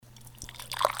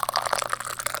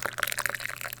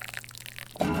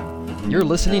You're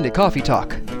listening to Coffee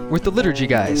Talk with the Liturgy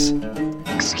Guys.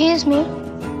 Excuse me.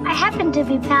 I happened to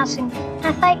be passing.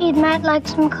 I thought you might like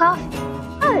some coffee.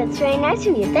 Oh, that's very nice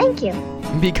of you. Thank you.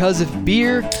 Because if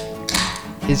beer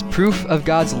is proof of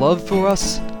God's love for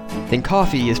us, then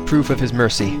coffee is proof of His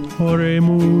mercy.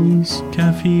 Oremus,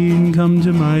 caffeine, come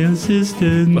to my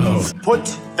assistance. Oh.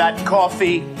 Put that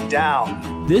coffee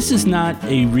down. This is not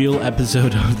a real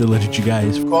episode of the Liturgy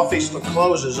Guys. Coffee's for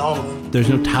closers only. There's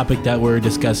no topic that we're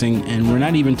discussing, and we're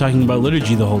not even talking about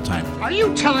liturgy the whole time. Are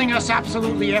you telling us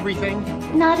absolutely everything?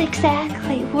 Not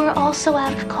exactly. We're also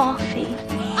out of coffee.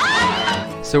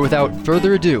 So without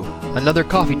further ado, another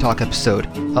Coffee Talk episode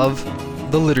of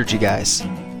the Liturgy Guys.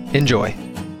 Enjoy.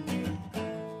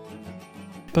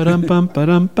 Ba-dum-bum,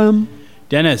 ba-dum-bum.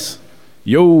 Dennis.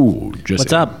 Yo, Jesse.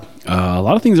 What's up? A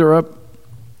lot of things are up.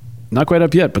 Not quite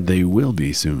up yet, but they will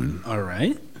be soon. All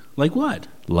right. Like what?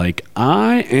 Like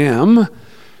I am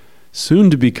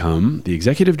soon to become the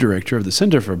executive director of the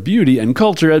Center for Beauty and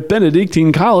Culture at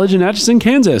Benedictine College in Atchison,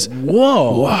 Kansas.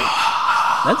 Whoa.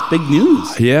 That's big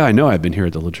news. Yeah, I know. I've been here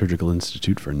at the Liturgical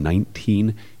Institute for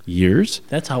 19 years.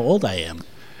 That's how old I am.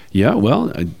 Yeah,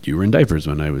 well, you were in diapers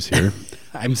when I was here.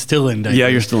 I'm still in diapers. Yeah,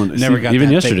 you're still in. Never got even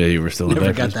that yesterday fixed. you were still in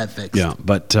Never diapers. got that fixed. Yeah,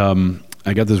 but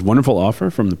I got this wonderful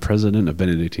offer from the president of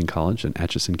Benedictine College in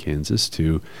Atchison, Kansas,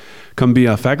 to come be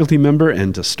a faculty member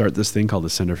and to start this thing called the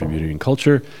Center for Beauty and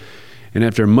Culture. And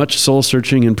after much soul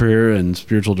searching and prayer and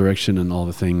spiritual direction and all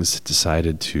the things,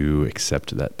 decided to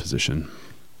accept that position.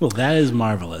 Well, that is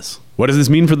marvelous. What does this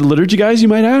mean for the Liturgy Guys, you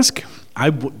might ask?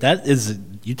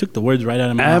 You took the words right out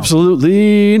of my mouth.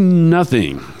 Absolutely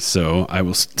nothing. So I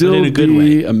will still in a good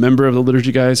be way. a member of the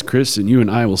Liturgy Guys. Chris and you and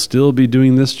I will still be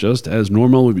doing this just as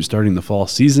normal. We'll be starting the fall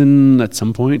season at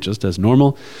some point, just as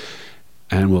normal.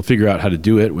 And we'll figure out how to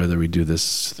do it, whether we do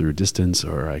this through distance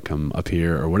or I come up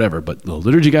here or whatever. But the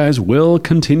Liturgy Guys will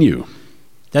continue.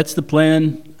 That's the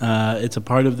plan. It's a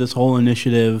part of this whole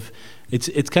initiative.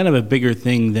 It's kind of a bigger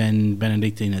thing than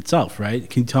Benedictine itself, right?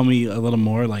 Can you tell me a little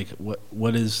more? Like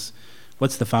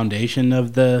what's the foundation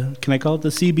of can I call it the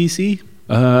CBC?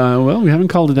 Well, we haven't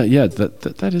called it that yet.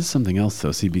 That is something else,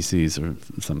 though. CBCs or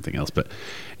something else. But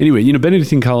anyway,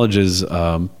 Benedictine College is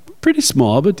pretty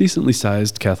small but decently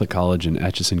sized Catholic college in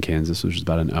Atchison, Kansas, which is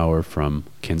about an hour from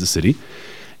Kansas City.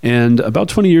 And about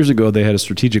 20 years ago, they had a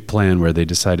strategic plan where they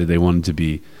decided they wanted to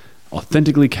be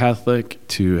authentically Catholic,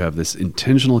 to have this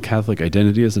intentional Catholic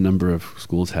identity as a number of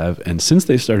schools have. And since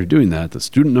they started doing that, the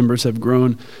student numbers have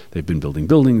grown. They've been building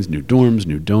buildings, new dorms,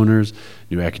 new donors,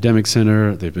 new academic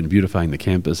center. They've been beautifying the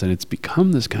campus. And it's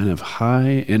become this kind of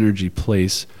high energy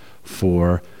place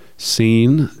for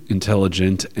sane,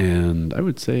 intelligent, and I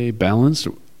would say balanced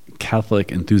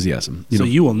Catholic enthusiasm. So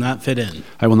you will not fit in.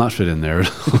 I will not fit in there.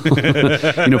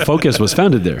 Focus was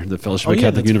founded there, the Fellowship of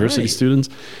Catholic University students.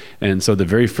 And so the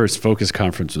very first Focus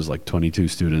conference was like 22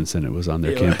 students, and it was on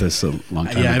their campus a long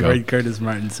time ago. Yeah, I've heard Curtis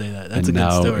Martin say that. That's and a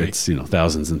good story. now it's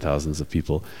thousands and thousands of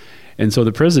people. And so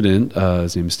the president,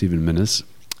 his name is Stephen Minnis,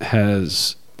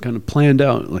 has kind of planned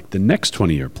out like the next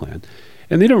 20-year plan.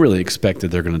 And they don't really expect that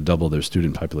they're going to double their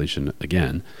student population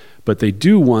again. But they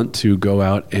do want to go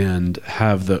out and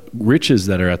have the riches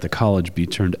that are at the college be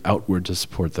turned outward to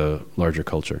support the larger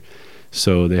culture.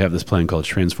 So they have this plan called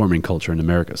Transforming Culture in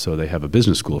America. So they have a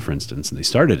business school, for instance, and they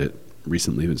started it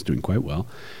recently. It's doing quite well.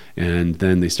 And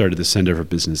then they started the Center for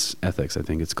Business Ethics, I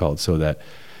think it's called, so that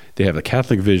they have the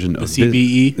Catholic vision of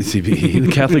CBE.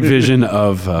 The Catholic vision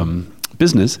of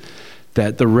business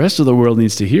that the rest of the world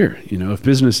needs to hear. If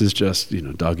business is just,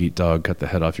 dog eat dog, cut the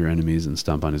head off your enemies and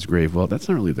stomp on his grave, well, that's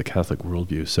not really the Catholic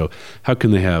worldview. So how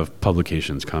can they have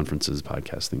publications, conferences,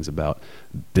 podcasts, things about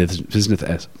business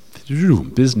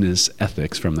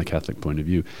ethics from the Catholic point of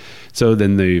view? So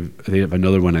then they have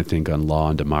another one, I think, on law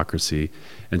and democracy.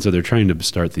 And so they're trying to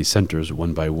start these centers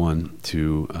one by one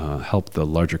to help the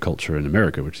larger culture in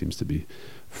America, which seems to be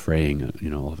fraying,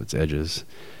 all of its edges.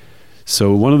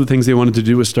 So one of the things they wanted to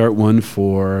do was start one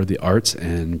for the arts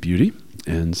and beauty.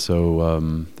 And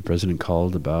so the president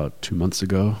called about 2 months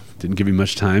ago, didn't give me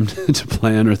much time to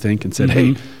plan or think, and said,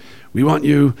 hey, we want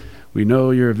you. We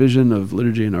know your vision of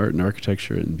liturgy and art and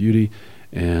architecture and beauty.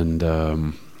 And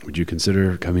would you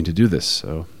consider coming to do this?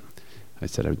 So I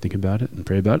said I would think about it and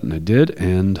pray about it, and I did,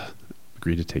 and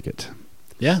agreed to take it.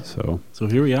 Yeah. So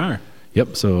here we are.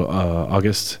 Yep. So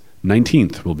August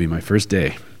 19th will be my first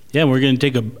day. Yeah, we're going to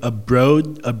take a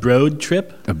broad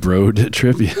trip. A broad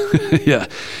trip, yeah.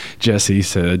 Jesse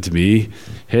said to me,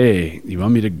 hey, you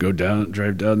want me to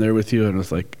drive down there with you? And I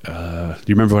was like, do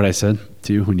you remember what I said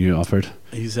to you when you offered?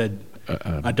 He said,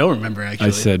 I don't remember, actually.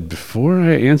 I said, before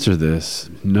I answer this,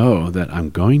 know that I'm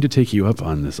going to take you up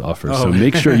on this offer. Oh. So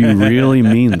make sure you really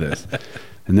mean this.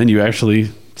 And then you actually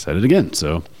said it again.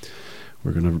 So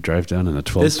we're going to drive down in a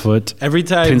 12-foot every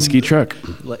time Penske truck.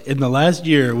 In the last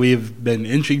year, we've been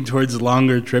inching towards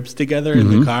longer trips together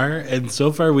in the car, and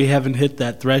so far we haven't hit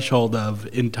that threshold of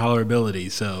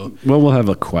intolerability. So, Well, we'll have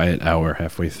a quiet hour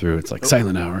halfway through. It's like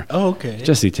silent hour. oh, okay.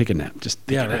 Jesse, take a nap. Just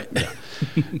take a nap.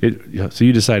 right. So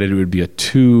you decided it would be a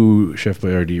 2 Chef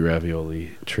Boyardee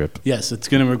ravioli trip. Yes, it's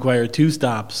going to require 2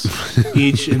 stops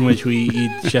each in which we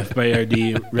eat Chef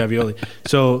Boyardee ravioli.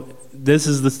 So this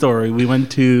is the story. We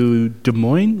went to Des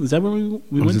Moines. Was that where we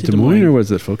went Was to? it Des Moines or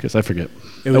was it Focus? I forget.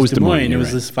 It was Des Moines. It you're was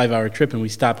right. this 5-hour trip, and we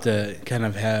stopped to kind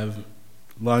of have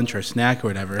lunch or snack or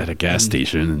whatever. At a gas And-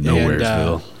 station in and,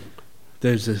 Nowheresville.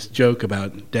 There's this joke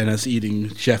about Dennis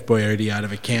eating Chef Boyardee out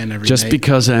of a can every Just night.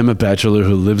 because I'm a bachelor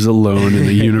who lives alone in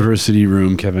the university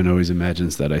room, Kevin always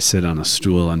imagines that I sit on a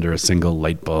stool under a single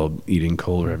light bulb eating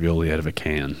cold ravioli out of a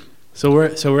can. So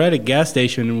we're at a gas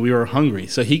station and we were hungry.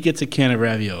 So he gets a can of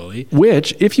ravioli.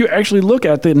 Which, if you actually look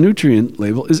at the nutrient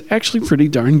label, is actually pretty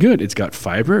darn good. It's got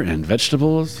fiber and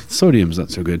vegetables. Sodium's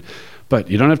not so good. But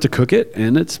you don't have to cook it,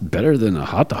 and it's better than a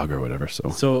hot dog or whatever.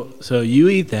 So you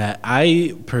eat that.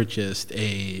 I purchased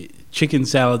a chicken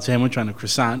salad sandwich on a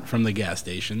croissant from the gas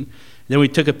station. Then we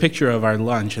took a picture of our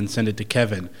lunch and sent it to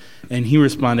Kevin. And he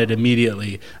responded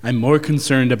immediately, I'm more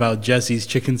concerned about Jesse's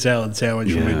chicken salad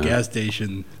sandwich from a Yeah. gas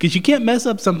station. Because you can't mess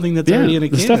up something that's already in a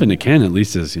the can. stuff in the can at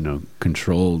least is,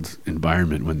 controlled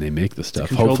environment when they make the stuff.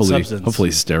 controlled Hopefully, substance.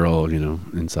 hopefully sterile,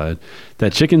 inside.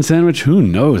 That chicken sandwich, who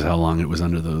knows how long it was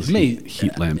under those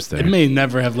heat lamps there. It may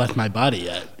never have left my body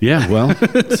yet. Yeah, well,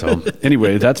 so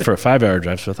anyway, that's for a 5-hour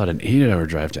drive. So I thought an 8-hour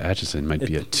drive to Atchison might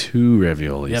be a 2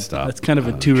 ravioli Yep, stop. that's kind of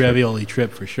a 2 trip. ravioli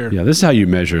trip for sure. Yeah, this is how you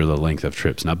measure the length of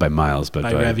trips, not by miles, but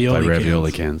By by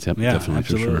ravioli cans. Yep, Yeah, definitely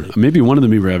for absolutely. sure. Maybe one of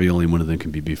them be ravioli and one of them can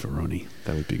be beefaroni.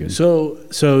 That would be good. So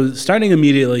starting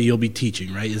immediately, you'll be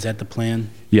teaching, right? Is that the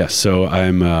plan? Yes, so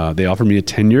I'm. They offer me a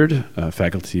tenured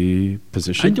faculty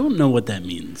position. I don't know what that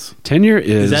means. Tenure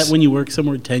is Is that when you work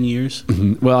somewhere 10 years?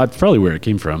 well, that's probably where it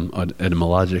came from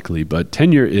etymologically, but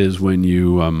tenure is when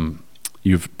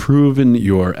you've proven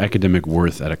your academic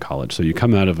worth at a college. So you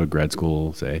come out of a grad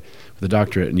school, say, with a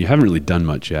doctorate, and you haven't really done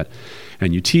much yet,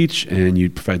 and you teach and you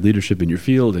provide leadership in your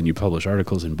field and you publish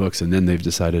articles and books, and then they've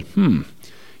decided,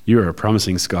 you're a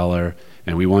promising scholar,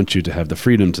 and we want you to have the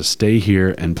freedom to stay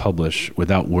here and publish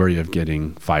without worry of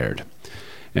getting fired.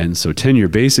 And so tenure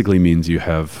basically means you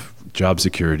have job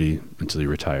security until you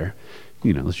retire.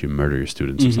 Unless you murder your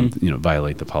students or something,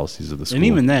 violate the policies of the school. And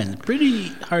even then, pretty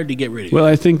hard to get rid of. Well,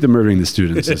 I think the murdering the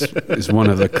students is one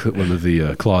of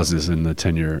the clauses in the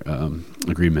tenure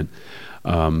agreement.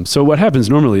 So what happens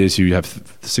normally is you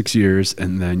have 6 years,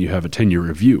 and then you have a tenure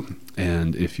review.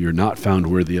 And if you're not found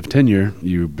worthy of tenure,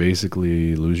 you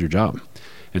basically lose your job.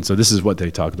 And so this is what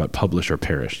they talk about: publish or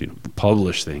perish.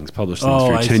 Publish things for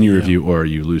your I tenure see, review, or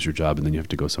you lose your job and then you have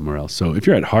to go somewhere else. So if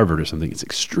you're at Harvard or something, it's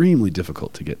extremely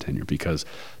difficult to get tenure because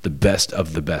the best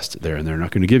of the best there, and they're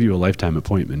not going to give you a lifetime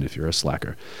appointment if you're a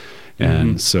slacker.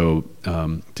 And so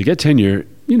to get tenure,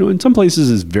 in some places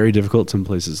is very difficult, some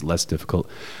places less difficult.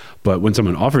 But when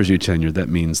someone offers you tenure, that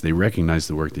means they recognize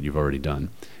the work that you've already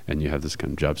done, and you have this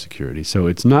kind of job security. So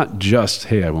it's not just,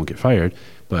 hey, I won't get fired,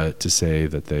 but to say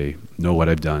that they know what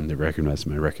I've done, they recognize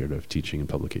my record of teaching and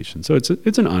publication. So it's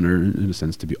an honor in a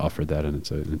sense to be offered that, and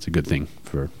it's a good thing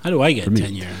for. How do I get me.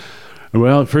 tenure?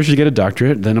 Well, first you get a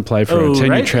doctorate, then apply for a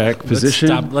tenure track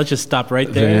position. Let's just stop right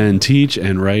there. Then teach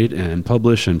and write and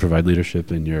publish and provide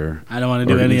leadership in your. I don't want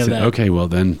to do any of that. Okay, well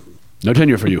then, no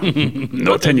tenure for you.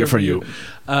 No tenure for you.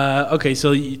 Okay,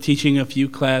 so you're teaching a few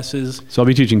classes. So I'll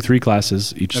be teaching 3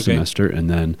 classes each Okay. semester, and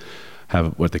then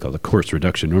have what they call the course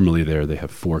reduction. Normally they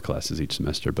have 4 classes each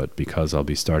semester, but because I'll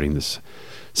be starting this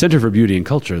Center for Beauty and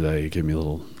Culture, they give me a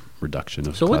little reduction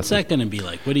of So what's classes. that going to be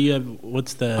like? What do you have?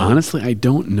 What's the? Honestly, I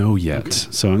don't know yet.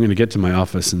 So I'm going to get to my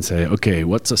office and say, okay,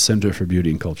 what's a Center for Beauty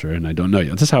and Culture? And I don't know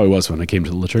yet. That's how it was when I came to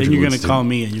the liturgical Then you're going to Institute. call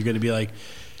me and you're going to be like,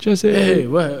 Just "Hey,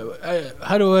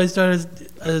 how do I start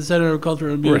a Center of Culture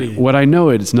and Beauty?" Right. What I know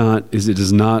it is not a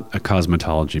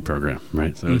cosmetology program,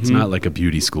 right? So it's not like a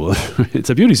beauty school. It's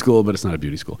a beauty school, but it's not a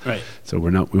beauty school. Right. So we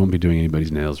won't be doing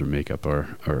anybody's nails or makeup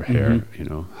or hair,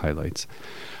 highlights.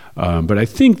 But I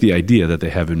think the idea that they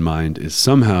have in mind is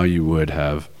somehow you would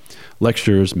have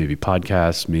lectures, maybe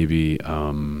podcasts, maybe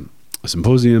a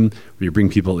symposium where you bring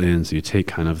people in. So you take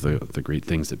kind of the great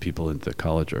things that people at the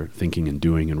college are thinking and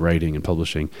doing and writing and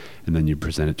publishing, and then you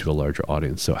present it to a larger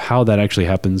audience. So how that actually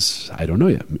happens, I don't know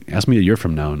yet. Ask me a year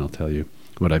from now and I'll tell you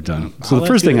what I've done. So I'll the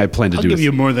first let you- thing I plan to I'll do give is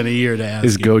you more than a year to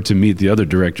ask. go to meet the other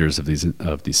directors of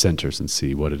these centers and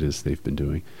see what it is they've been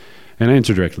doing. And I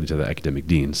answer directly to the academic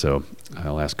dean, so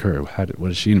I'll ask her, what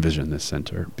does she envision this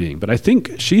center being? But I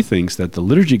think she thinks that the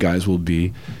liturgy guys will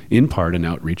be, in part, an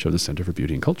outreach of the Center for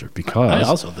Beauty and Culture, because I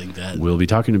also think that. we'll be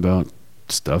talking about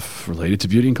stuff related to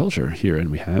beauty and culture here,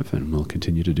 and we have, and we'll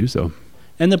continue to do so.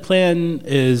 And the plan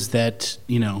is that,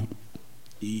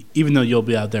 even though you'll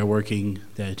be out there working,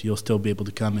 that you'll still be able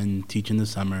to come and teach in the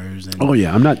summers. And Oh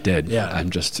yeah, I'm not dead. Yeah. I'm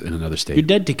just in another state. You're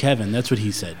dead to Kevin. That's what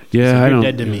he said. He Yeah, said, I you're don't.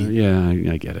 dead to me.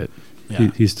 Yeah, I get it. Yeah.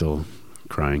 He's still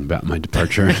crying about my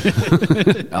departure.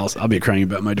 I'll be crying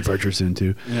about my departure soon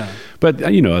too. Yeah. But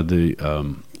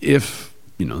if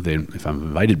I'm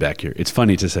invited back here, it's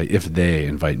funny to say if they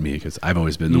invite me, because I've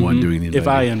always been the one doing the inviting. If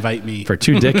I invite me. For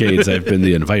 2 decades, I've been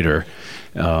the inviter.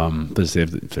 But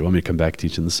if they want me to come back,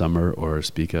 teach in the summer, or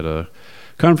speak at a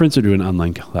conference, or do an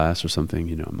online class or something,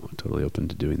 I'm totally open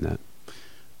to doing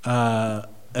that.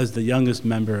 As the youngest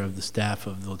member of the staff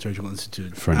of the Liturgical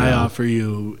Institute, For I now. offer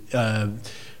you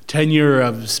tenure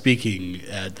of speaking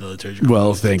at the Liturgical Well,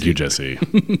 Institute. thank you, Jesse.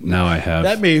 Now I have.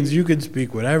 That means you can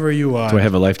speak whatever you want. Do I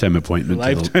have a lifetime appointment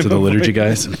Lifetime to the liturgy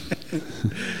guys?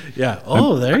 Yeah.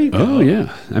 Oh, there you go. Oh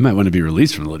yeah, I might want to be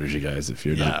released from the liturgy guys if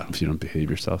you don't behave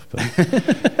yourself.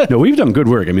 But no, we've done good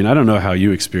work. I mean, I don't know how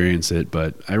you experience it,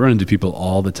 but I run into people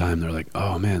all the time. They're like,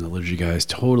 "Oh man, the liturgy guys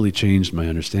totally changed my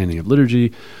understanding of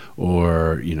liturgy,"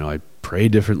 or I pray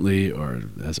differently, or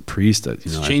as a priest, that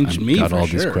changed me got for all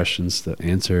these sure. questions that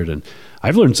answered, and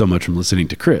I've learned so much from listening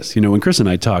to Chris. When Chris and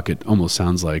I talk, it almost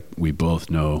sounds like we both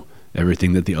know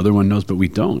everything that the other one knows, but we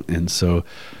don't, and so.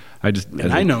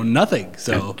 I know nothing.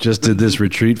 So I just did this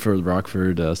retreat for the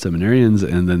Rockford seminarians,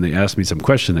 and then they asked me some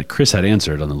question that Chris had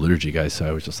answered on the liturgy guys. So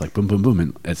I was just like, boom, boom, boom,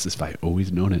 and it's as if I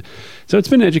always known it. So it's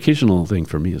been an educational thing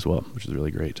for me as well, which is really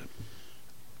great.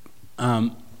 I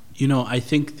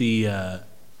think the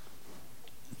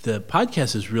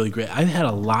podcast is really great. I've had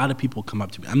a lot of people come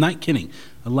up to me. I'm not kidding.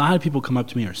 A lot of people come up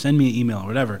to me or send me an email or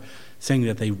whatever, saying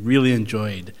that they really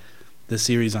enjoyed the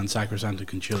series on Sacrosanctum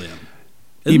Concilium.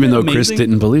 Even though that Chris amazing?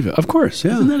 didn't believe it. Of course,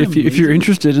 yeah. Isn't that If you're amazing?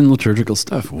 interested in liturgical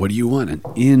stuff, what do you want? An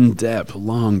in-depth,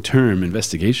 long-term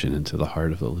investigation into the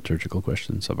heart of the liturgical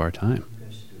questions of our time.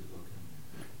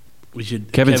 We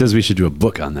should. Kevin says we should do a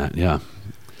book on that, yeah.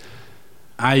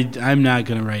 I'm not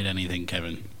going to write anything,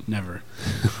 Kevin. Never.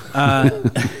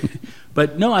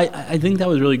 But no, I think that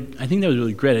was really. I think that was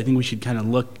really great. I think we should kind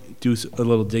of do a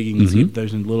little digging and see if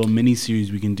there's a little mini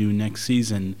series we can do next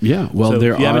season. Yeah, well, so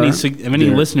there if you have are- if any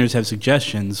there- listeners have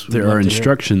suggestions, we'd There love are to hear.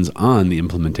 instructions on the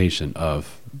implementation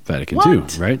of Vatican What?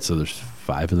 II, right? So there's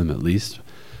 5 of them at least.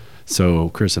 So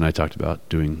Chris and I talked about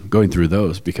going through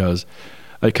those, because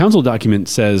a council document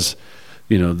says,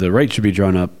 the rite should be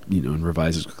drawn up, and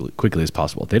revised as quickly as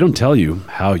possible. They don't tell you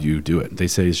how you do it. They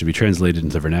say it should be translated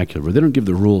into vernacular, but they don't give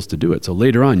the rules to do it. So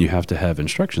later on, you have to have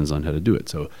instructions on how to do it.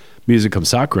 So Musicum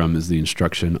Sacram is the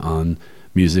instruction on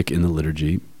music in the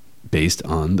liturgy based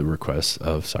on the requests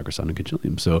of Sacrosanctum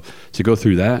Concilium. So to go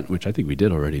through that, which I think we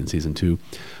did already in season 2,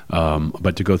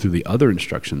 but to go through the other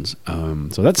instructions,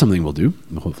 so that's something we'll do.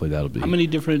 Hopefully that'll be. How many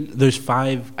different? There's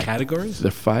 5 categories. There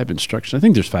are 5 instructions. I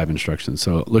think there's 5 instructions.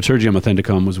 So Liturgiam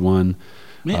Authenticum was one.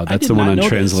 Man, I That's did the one not on know this.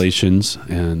 translations,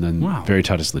 and then Wow.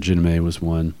 Veritatis Legitimae was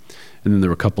one, and then there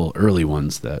were a couple early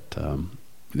ones that the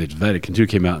Vatican II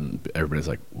came out, and everybody's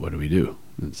like, "What do we do?"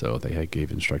 And so they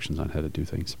gave instructions on how to do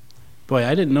things. Boy,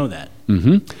 I didn't know that.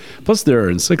 Plus, there are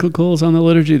encyclicals on the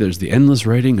liturgy. There's the endless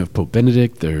writing of Pope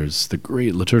Benedict. There's the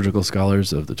great liturgical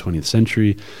scholars of the 20th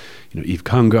century, Yves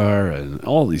Congar, and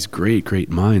all these great, great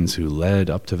minds who led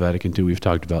up to Vatican II. We've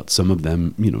talked about some of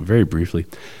them, very briefly.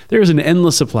 There's an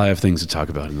endless supply of things to talk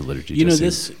about in the liturgy. Jesse.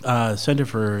 This Center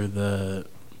for the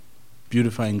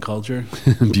Beautifying Culture.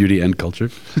 Beauty and culture.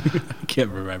 I can't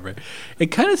remember. It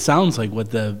kind of sounds like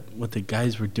what the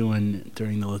guys were doing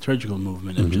during the liturgical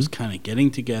movement of just kind of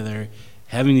getting together,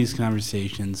 having these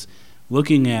conversations,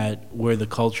 looking at where the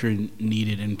culture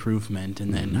needed improvement,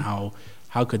 and then how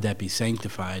could that be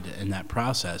sanctified in that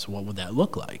process? What would that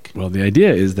look like? Well, the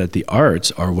idea is that the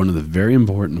arts are one of the very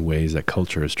important ways that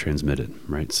culture is transmitted,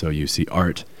 right? So you see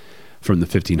art from the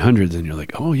 1500s, and you're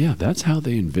like, oh yeah, that's how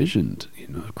they envisioned,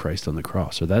 Christ on the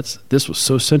cross, or this was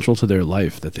so central to their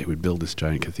life that they would build this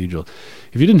giant cathedral.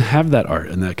 If you didn't have that art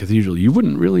and that cathedral, you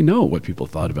wouldn't really know what people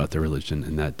thought about their religion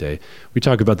in that day. We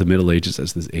talk about the Middle Ages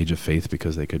as this age of faith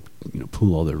because they could,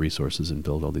 pool all their resources and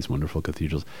build all these wonderful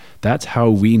cathedrals. That's how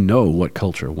we know what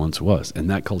culture once was, and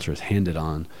that culture is handed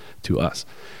on to us.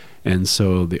 And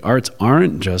so the arts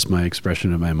aren't just my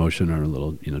expression of my emotion or a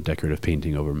little, decorative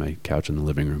painting over my couch in the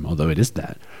living room, although it is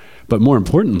that. But more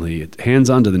importantly, it hands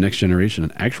on to the next generation,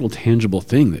 an actual tangible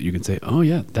thing that you can say, oh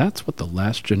yeah, that's what the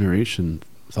last generation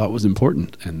thought was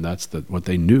important, and that's what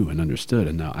they knew and understood,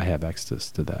 and now I have access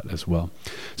to that as well.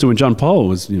 So when John Paul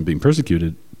was being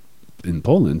persecuted in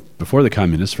Poland, before the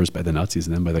communists, first by the Nazis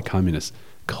and then by the communists,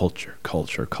 culture.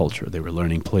 They were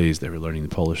learning plays, they were learning the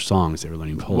Polish songs, they were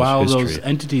learning Polish history. While those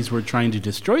entities were trying to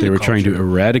destroy they the were culture. trying to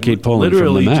eradicate Poland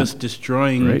literally from the map. just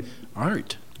destroying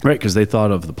art. Right, because they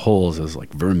thought of the Poles as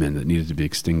like vermin that needed to be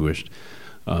extinguished.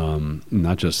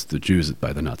 Not just the Jews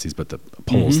by the Nazis, but the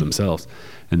Poles themselves.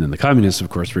 And then the communists, of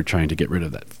course, were trying to get rid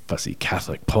of that fussy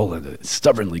Catholic Poland,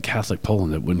 stubbornly Catholic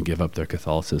Poland that wouldn't give up their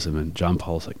Catholicism. And John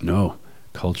Paul's like, no,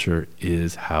 culture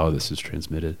is how this is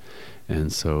transmitted.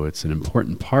 And so it's an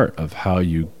important part of how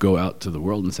you go out to the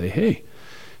world and say, hey,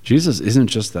 Jesus isn't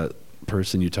just that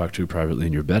person you talk to privately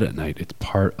in your bed at night. It's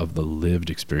part of the lived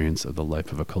experience of the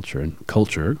life of a culture. And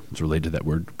culture is related to that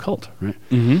word cult, right?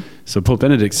 Mm-hmm. So Pope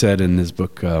Benedict said in his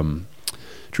book,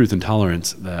 Truth and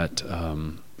Tolerance, that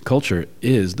culture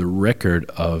is the record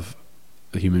of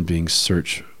a human being's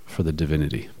search for the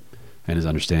divinity and his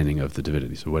understanding of the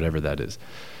divinity, so whatever that is.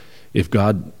 If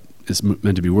God is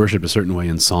meant to be worshipped a certain way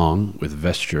in song, with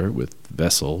vesture, with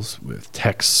vessels, with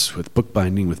texts, with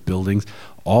bookbinding, with buildings,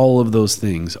 all of those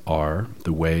things are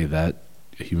the way that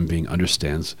a human being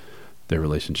understands their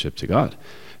relationship to God.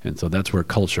 And so that's where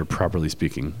culture, properly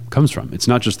speaking, comes from. It's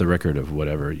not just the record of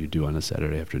whatever you do on a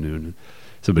Saturday afternoon.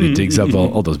 Somebody digs up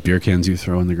all those beer cans you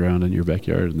throw in the ground in your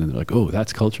backyard, and then they're like, oh,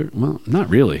 that's culture? Well, not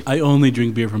really. I only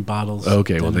drink beer from bottles.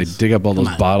 Okay, Dennis. Well, they dig up all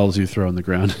those bottles you throw in the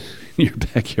ground in your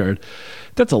backyard.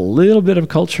 That's a little bit of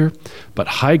culture, but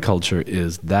high culture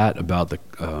is that about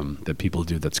that people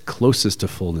do that's closest to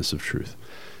fullness of truth.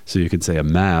 So you could say a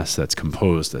mass that's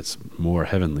composed, that's more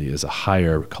heavenly, is a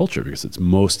higher culture because it's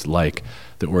most like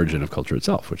the origin of culture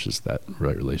itself, which is that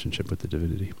right relationship with the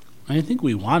divinity. I think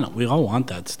we want it. We all want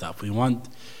that stuff. We want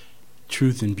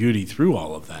truth and beauty through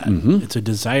all of that. It's a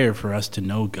desire for us to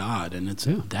know God, and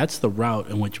that's the route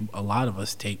in which a lot of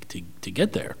us take to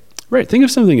get there. Right. Think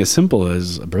of something as simple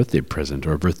as a birthday present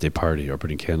or a birthday party or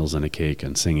putting candles on a cake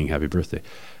and singing happy birthday.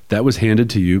 That was handed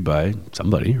to you by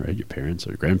somebody, right? Your parents or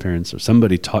your grandparents or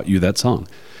somebody taught you that song.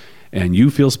 And you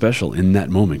feel special in that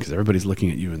moment because everybody's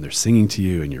looking at you and they're singing to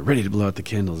you and you're ready to blow out the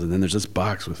candles. And then there's this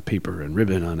box with paper and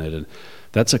ribbon on it. And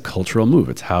that's a cultural move.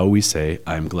 It's how we say,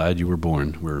 I'm glad you were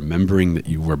born. We're remembering that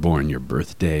you were born. Your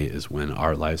birthday is when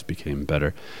our lives became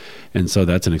better. And so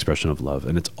that's an expression of love.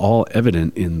 And it's all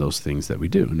evident in those things that we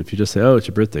do. And if you just say, oh, it's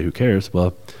your birthday, who cares?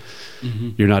 Well,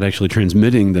 you're not actually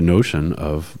transmitting the notion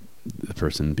of the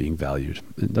person being valued.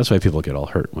 And that's why people get all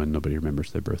hurt when nobody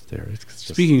remembers their birthday.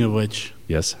 Speaking of which.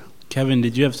 Yes? Kevin,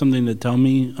 did you have something to tell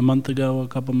me a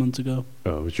couple months ago?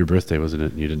 Oh, it was your birthday, wasn't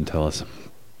it? You didn't tell us.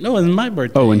 No, it was my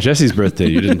birthday. Oh, and Jesse's birthday.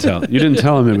 You didn't tell. You didn't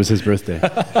tell him it was his birthday.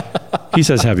 He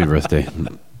says happy birthday.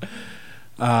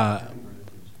 Happy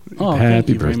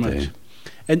birthday. Very much.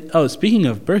 And speaking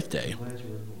of birthday,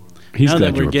 now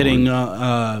that we're getting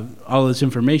all this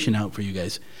information out for you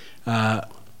guys,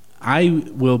 I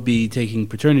will be taking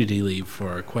paternity leave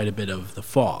for quite a bit of the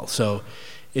fall. So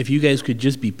if you guys could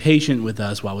just be patient with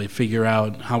us while we figure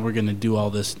out how we're going to do all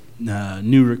this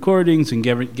new recordings and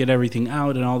get everything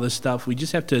out and all this stuff. We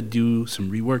just have to do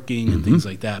some reworking and things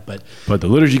like that. But the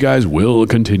Liturgy Guys will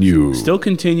continue. Still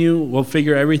continue. We'll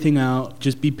figure everything out.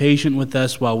 Just be patient with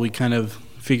us while we kind of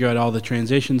figure out all the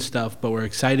transition stuff. But we're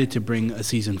excited to bring a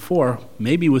season 4,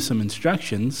 maybe with some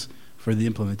instructions for the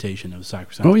implementation of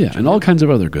Sacrosanct. Oh, yeah, and all kinds of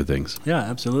other good things. Yeah,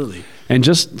 absolutely. And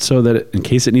just so that, in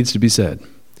case it needs to be said,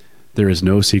 there is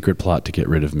no secret plot to get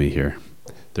rid of me here.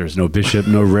 There's no bishop,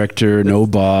 no rector, no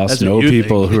boss, no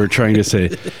people who are trying to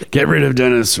say, get rid of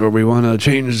Dennis, or we want to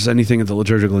change anything at the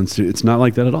Liturgical Institute. It's not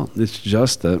like that at all. It's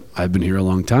just that I've been here a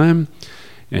long time,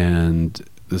 and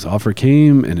this offer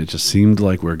came, and it just seemed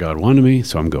like where God wanted me,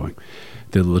 so I'm going.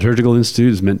 The Liturgical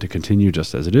Institute is meant to continue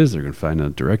just as it is. They're going to find a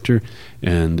director,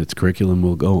 and its curriculum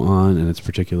will go on, and its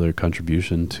particular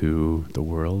contribution to the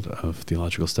world of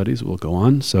theological studies will go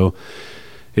on. So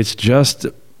it's just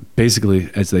basically,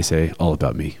 as they say, all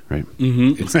about me, right?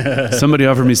 Somebody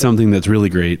offered me something that's really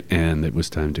great, and it was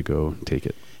time to go take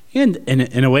it. And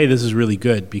in a way, this is really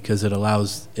good because it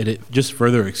allows, it just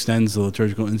further extends the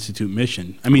Liturgical Institute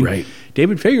mission. I mean,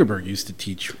 David Fagerberg used to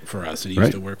teach for us, and he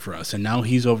used to work for us, and now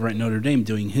he's over at Notre Dame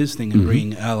doing his thing and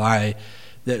bringing LI,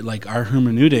 that like our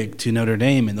hermeneutic to Notre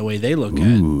Dame and the way they look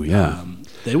at.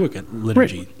 They work at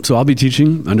liturgy. Right. So I'll be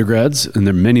teaching undergrads, and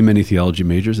there are many, many theology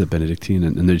majors at Benedictine,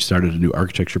 and they started a new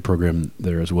architecture program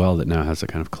there as well that now has a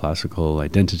kind of classical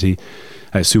identity.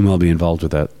 I assume I'll be involved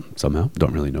with that somehow.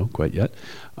 Don't really know quite yet.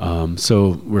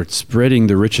 So we're spreading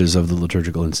the riches of the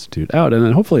Liturgical Institute out, and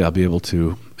then hopefully I'll be able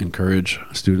to encourage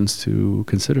students to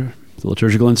consider the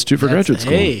Liturgical Institute for graduate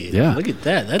school. Hey, look at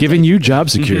that. That's Giving you job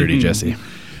security, Jesse.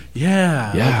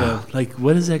 Yeah. Like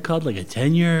what is that called? Like a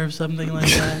tenure or something like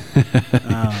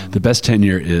that? The best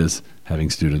tenure is having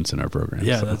students in our program.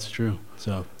 Yeah, that's true.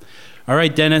 So, all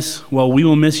right, Dennis. Well, we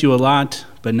will miss you a lot,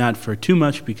 but not for too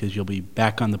much because you'll be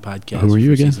back on the podcast. Who are you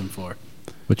for again? Season 4.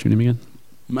 What's your name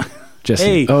again? Jesse.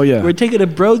 Hey, oh, yeah. We're taking a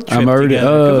road trip I'm already, together.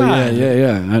 oh, Come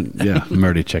on. yeah. I'm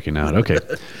already checking out. Okay.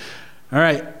 All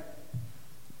right.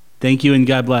 Thank you and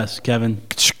God bless, Kevin.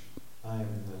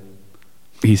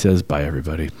 He says, bye,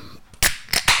 everybody.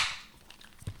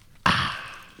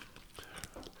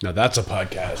 Now that's a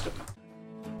podcast.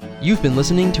 You've been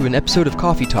listening to an episode of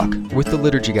Coffee Talk with the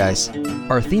Liturgy Guys.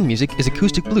 Our theme music is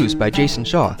Acoustic Blues by Jason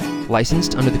Shaw,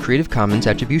 licensed under the Creative Commons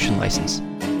Attribution License.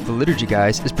 The Liturgy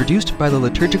Guys is produced by the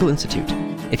Liturgical Institute.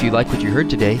 If you like what you heard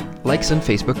today, like us on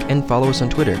Facebook and follow us on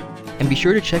Twitter. And be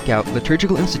sure to check out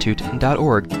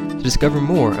liturgicalinstitute.org to discover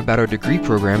more about our degree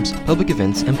programs, public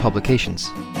events, and publications.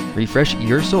 Refresh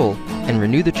your soul and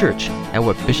renew the church at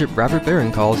what Bishop Robert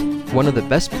Barron calls one of the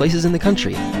best places in the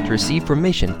country to receive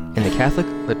formation in the Catholic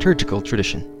liturgical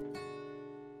tradition.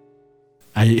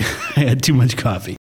 I had too much coffee.